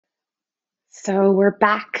So we're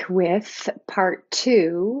back with part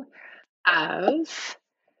two of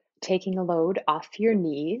taking a load off your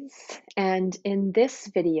knees. And in this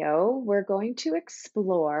video, we're going to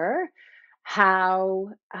explore how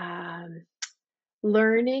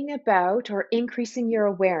learning about or increasing your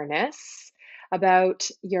awareness about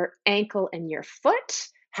your ankle and your foot,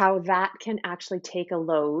 how that can actually take a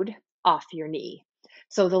load off your knee.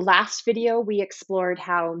 So, the last video we explored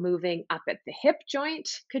how moving up at the hip joint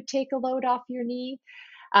could take a load off your knee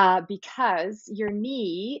because your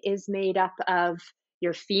knee is made up of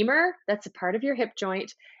your femur, that's a part of your hip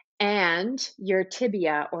joint, and your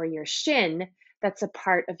tibia or your shin, that's a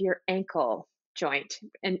part of your ankle joint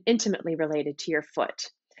and intimately related to your foot.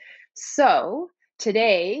 So,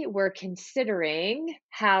 today we're considering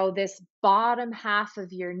how this bottom half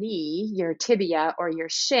of your knee, your tibia or your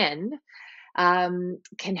shin,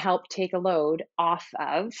 can help take a load off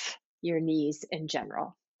of your knees in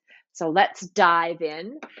general. So let's dive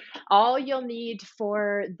in. All you'll need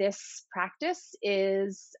for this practice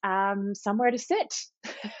is somewhere to sit.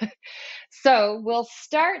 So we'll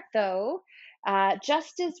start though,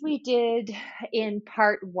 just as we did in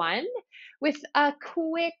part one, with a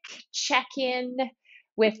quick check in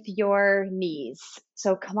with your knees.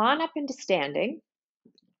 So come on up into standing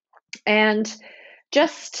and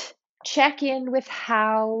just check in with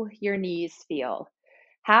how your knees feel.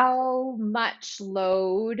 How much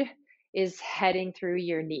load is heading through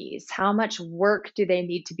your knees? How much work do they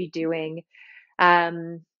need to be doing?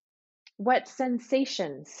 Um, what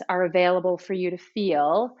sensations are available for you to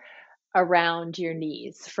feel around your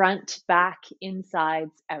knees, front, back,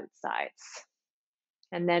 insides, outsides?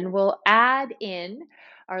 And then we'll add in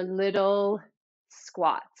our little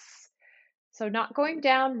squats. So, not going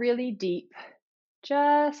down really deep,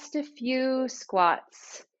 just a few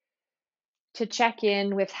squats to check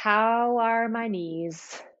in with how are my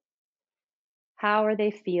knees? How are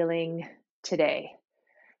they feeling today?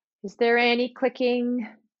 Is there any clicking,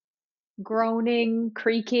 groaning,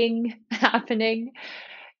 creaking happening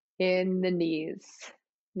in the knees?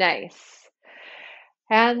 Nice.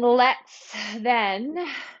 And let's then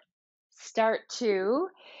start to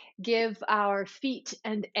give our feet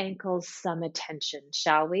and ankles some attention,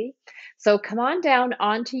 shall we? So come on down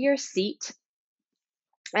onto your seat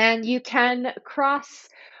and you can cross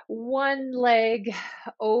one leg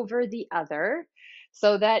over the other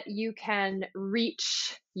so that you can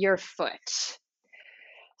reach your foot.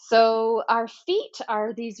 So, our feet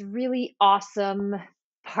are these really awesome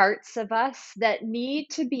parts of us that need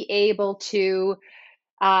to be able to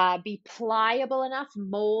be pliable enough,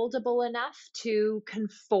 moldable enough to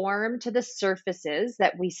conform to the surfaces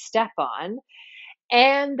that we step on.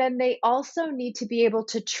 And then they also need to be able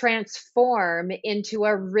to transform into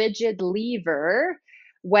a rigid lever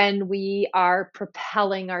when we are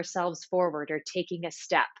propelling ourselves forward or taking a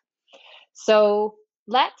step. So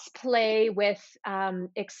let's play with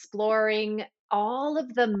exploring all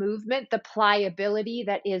of the movement, the pliability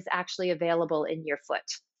that is actually available in your foot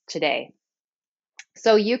today.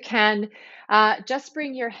 So you can just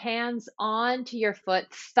bring your hands onto your foot.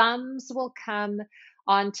 Thumbs will come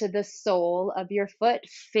onto the sole of your foot.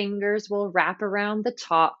 Fingers will wrap around the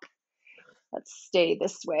top. Let's stay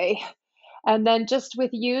this way. And then just with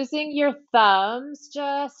using your thumbs,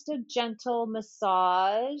 just a gentle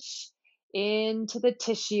massage into the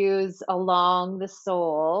tissues along the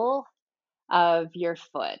sole of your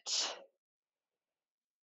foot.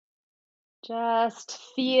 Just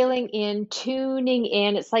feeling in, tuning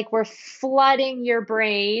in. It's like we're flooding your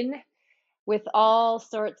brain with all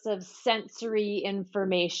sorts of sensory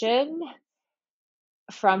information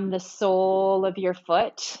from the sole of your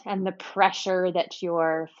foot and the pressure that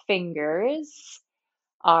your fingers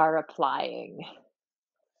are applying.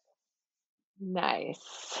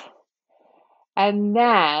 Nice. And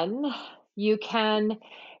then you can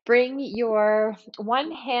bring your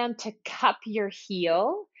one hand to cup your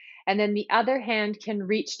heel, and then the other hand can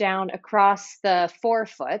reach down across the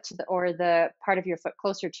forefoot or the part of your foot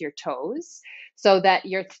closer to your toes so that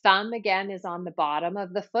your thumb again is on the bottom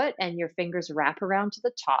of the foot and your fingers wrap around to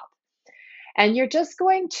the top. And you're just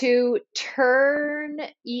going to turn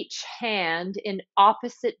each hand in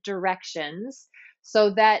opposite directions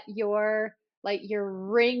so that you're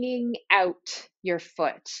wringing out your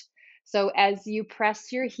foot. So as you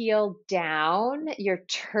press your heel down, you're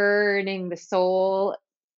turning the sole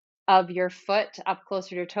of your foot up closer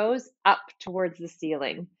to your toes, up towards the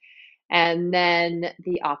ceiling, and then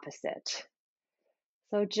the opposite.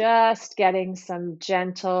 So just getting some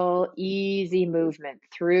gentle, easy movement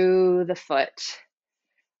through the foot.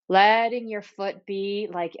 Letting your foot be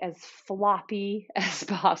like as floppy as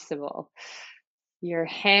possible. Your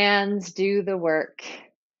hands do the work,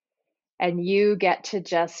 and you get to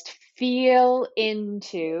just feel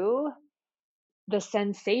into the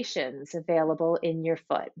sensations available in your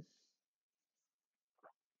foot.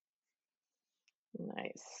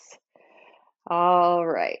 Nice. All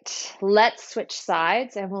right. Let's switch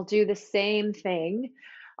sides and we'll do the same thing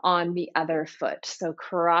on the other foot. So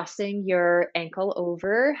crossing your ankle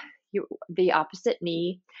over the opposite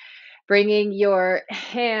knee, bringing your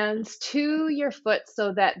hands to your foot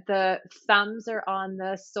so that the thumbs are on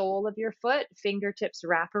the sole of your foot, fingertips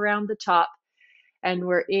wrap around the top, and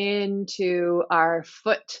we're into our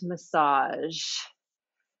foot massage.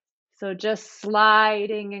 So just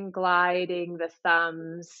sliding and gliding the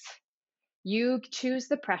thumbs. You choose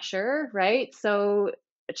the pressure, right? So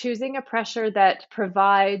choosing a pressure that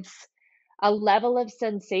provides a level of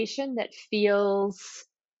sensation that feels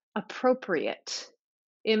appropriate,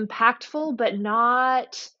 impactful, but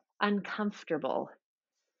not uncomfortable.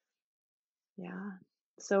 Yeah.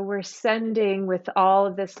 So we're sending with all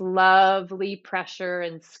of this lovely pressure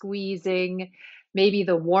and squeezing, maybe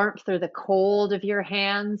the warmth or the cold of your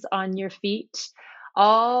hands on your feet.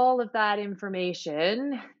 All of that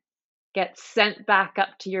information gets sent back up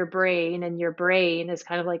to your brain, and your brain is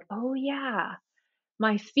kind of like, oh, yeah,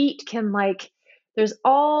 my feet can, like, there's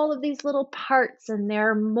all of these little parts, and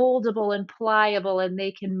they're moldable and pliable, and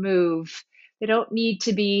they can move. They don't need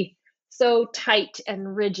to be so tight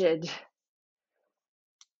and rigid.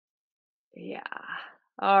 Yeah.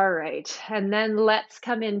 All right. And then let's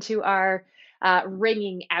come into our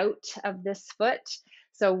wringing out of this foot.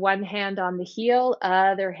 So one hand on the heel,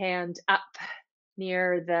 other hand up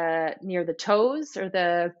near the toes or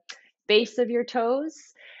the base of your toes,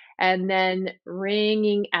 and then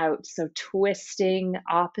wringing out. So twisting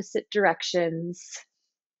opposite directions.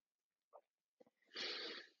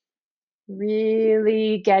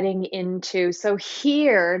 Really getting into, so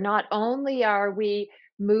here, not only are we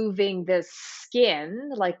moving the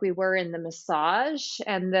skin like we were in the massage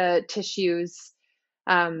and the tissues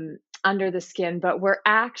under the skin, but we're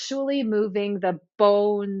actually moving the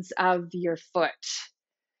bones of your foot.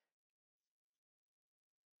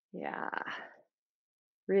 Yeah,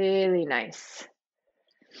 really nice.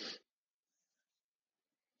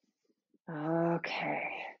 Okay.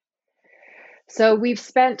 So we've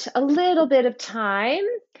spent a little bit of time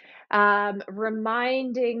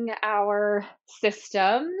reminding our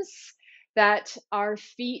systems that our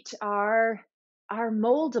feet are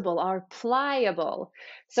moldable, are pliable.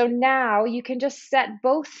 So now you can just set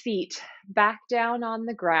both feet back down on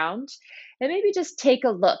the ground and maybe just take a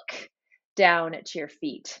look down at your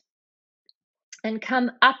feet and come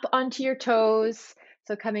up onto your toes.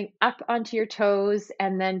 So coming up onto your toes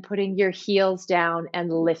and then putting your heels down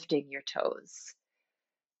and lifting your toes.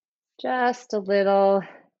 Just a little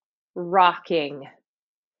rocking.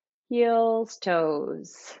 Heels,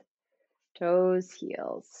 toes, toes,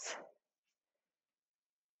 heels.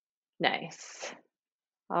 Nice.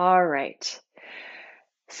 All right.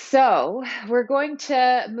 So we're going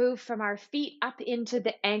to move from our feet up into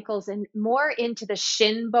the ankles and more into the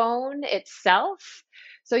shin bone itself.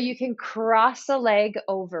 So you can cross a leg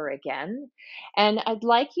over again. And I'd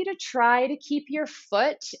like you to try to keep your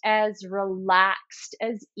foot as relaxed,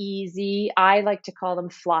 as easy. I like to call them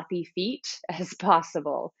floppy feet as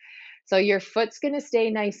possible. So your foot's going to stay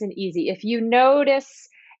nice and easy. If you notice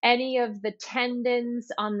any of the tendons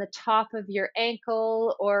on the top of your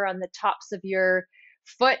ankle or on the tops of your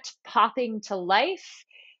foot popping to life,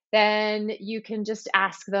 then you can just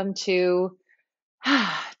ask them to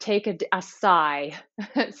take a sigh,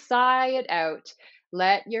 sigh it out.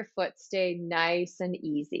 Let your foot stay nice and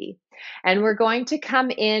easy. And we're going to come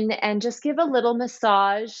in and just give a little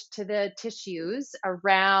massage to the tissues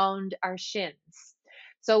around our shins.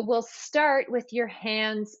 So we'll start with your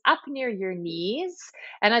hands up near your knees,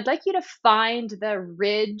 and I'd like you to find the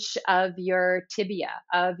ridge of your tibia,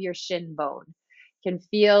 of your shin bone. You can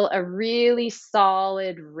feel a really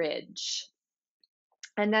solid ridge.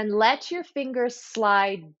 And then let your fingers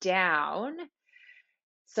slide down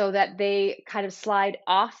so that they kind of slide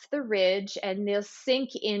off the ridge and they'll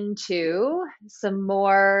sink into some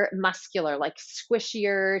more muscular, like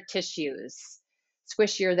squishier tissues,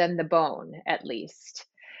 squishier than the bone, at least.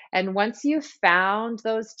 And once you've found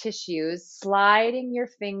those tissues, sliding your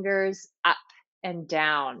fingers up and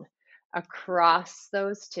down across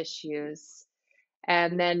those tissues,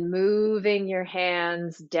 and then moving your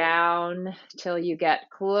hands down till you get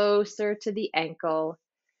closer to the ankle,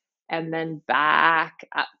 and then back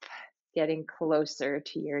up, getting closer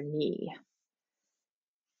to your knee.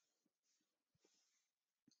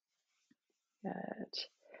 Good.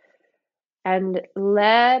 And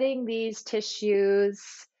letting these tissues,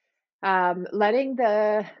 letting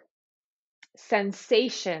the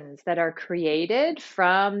sensations that are created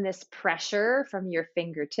from this pressure from your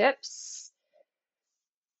fingertips,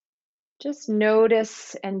 just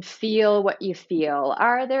notice and feel what you feel.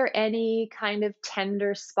 Are there any kind of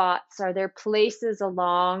tender spots? Are there places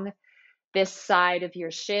along this side of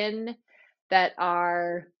your shin that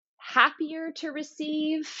are happier to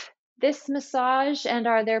receive this massage? And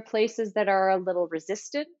are there places that are a little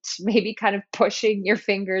resistant, maybe kind of pushing your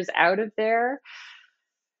fingers out of there?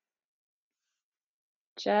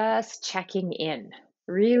 Just checking in,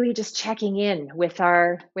 really just checking in with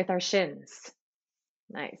our shins.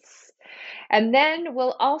 Nice. And then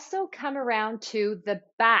we'll also come around to the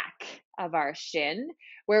back of our shin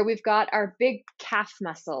where we've got our big calf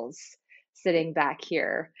muscles sitting back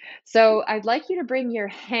here. So I'd like you to bring your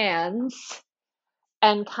hands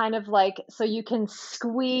and kind of like, so you can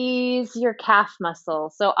squeeze your calf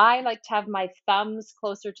muscle. So I like to have my thumbs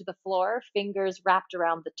closer to the floor, fingers wrapped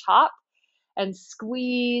around the top, and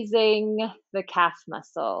squeezing the calf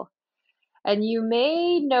muscle. And you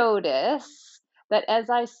may notice that as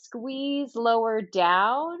I squeeze lower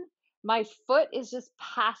down, my foot is just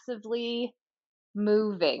passively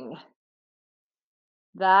moving.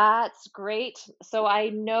 That's great. So I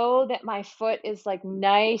know that my foot is like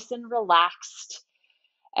nice and relaxed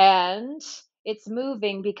and it's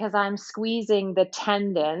moving because I'm squeezing the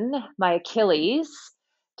tendon, my Achilles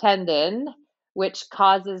tendon, which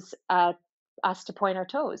causes us to point our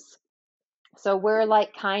toes. So we're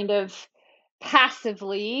like kind of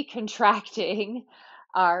passively contracting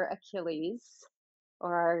our Achilles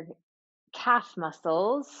or our calf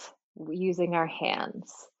muscles using our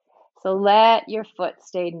hands. So let your foot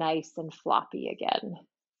stay nice and floppy again.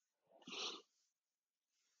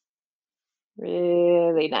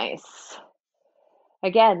 Really nice.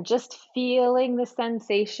 Again, just feeling the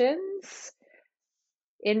sensations,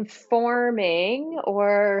 informing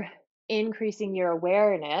or increasing your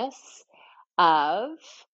awareness of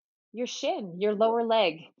your shin, your lower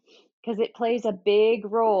leg, because it plays a big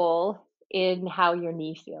role in how your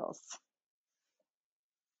knee feels.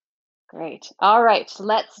 Great. All right,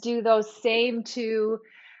 let's do those same two,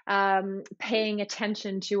 paying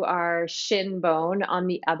attention to our shin bone on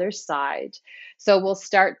the other side. So we'll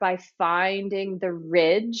start by finding the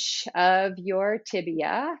ridge of your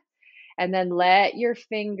tibia, and then let your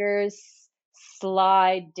fingers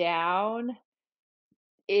slide down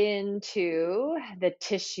into the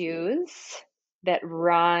tissues that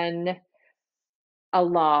run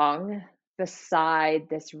along beside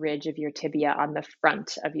this ridge of your tibia on the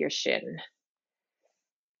front of your shin.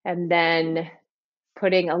 And then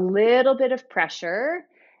putting a little bit of pressure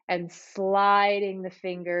and sliding the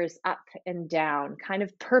fingers up and down, kind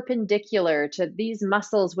of perpendicular to these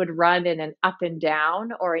muscles would run in an up and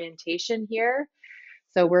down orientation here.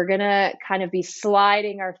 So we're gonna kind of be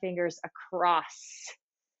sliding our fingers across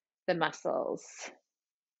the muscles.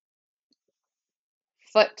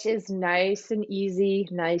 Foot is nice and easy,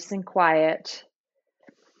 nice and quiet.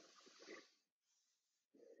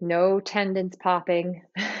 No tendons popping.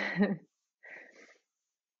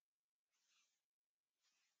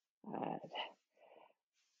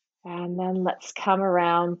 And then let's come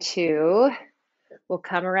around to, we'll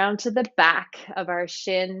come around to the back of our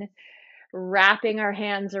shin, wrapping our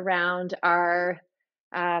hands around our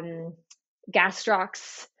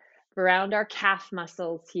gastrocs, around our calf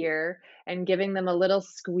muscles here, and giving them a little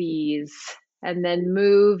squeeze. And then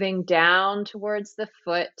moving down towards the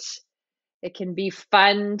foot. It can be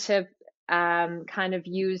fun to kind of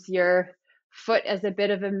use your foot as a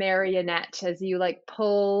bit of a marionette as you like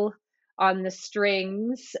pull on the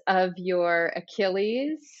strings of your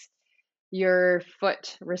Achilles. Your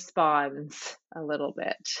foot responds a little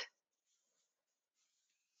bit.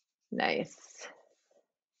 Nice.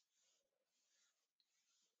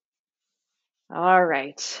 All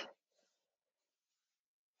right.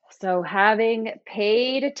 So having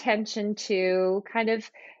paid attention to, kind of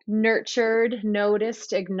nurtured,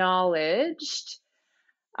 noticed, acknowledged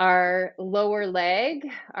our lower leg,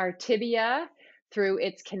 our tibia, through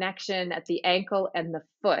its connection at the ankle and the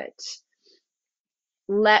foot.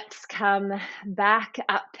 Let's come back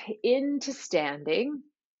up into standing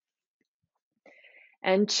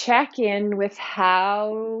and check in with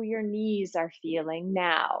how your knees are feeling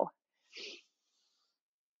now.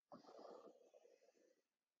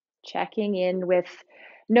 Checking in with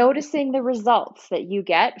noticing the results that you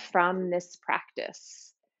get from this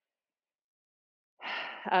practice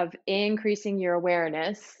of increasing your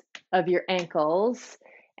awareness of your ankles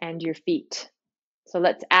and your feet. So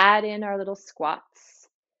let's add in our little squats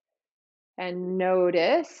and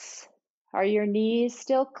notice Are your knees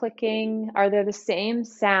still clicking? Are there the same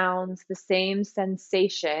sounds, the same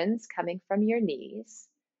sensations coming from your knees?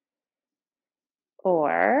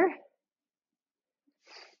 Or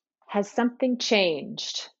has something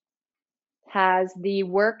changed? Has the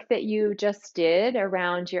work that you just did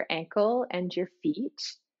around your ankle and your feet,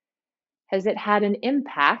 has it had an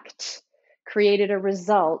impact, created a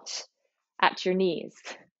result at your knees?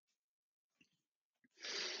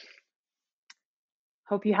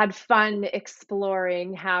 Hope you had fun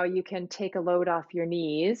exploring how you can take a load off your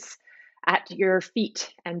knees at your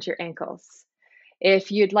feet and your ankles.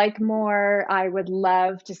 If you'd like more, I would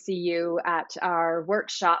love to see you at our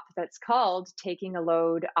workshop that's called Taking a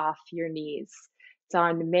Load Off Your Knees. It's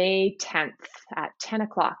on May 10th at 10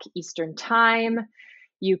 o'clock Eastern Time.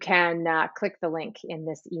 You can click the link in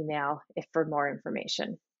this email if for more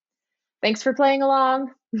information. Thanks for playing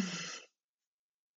along.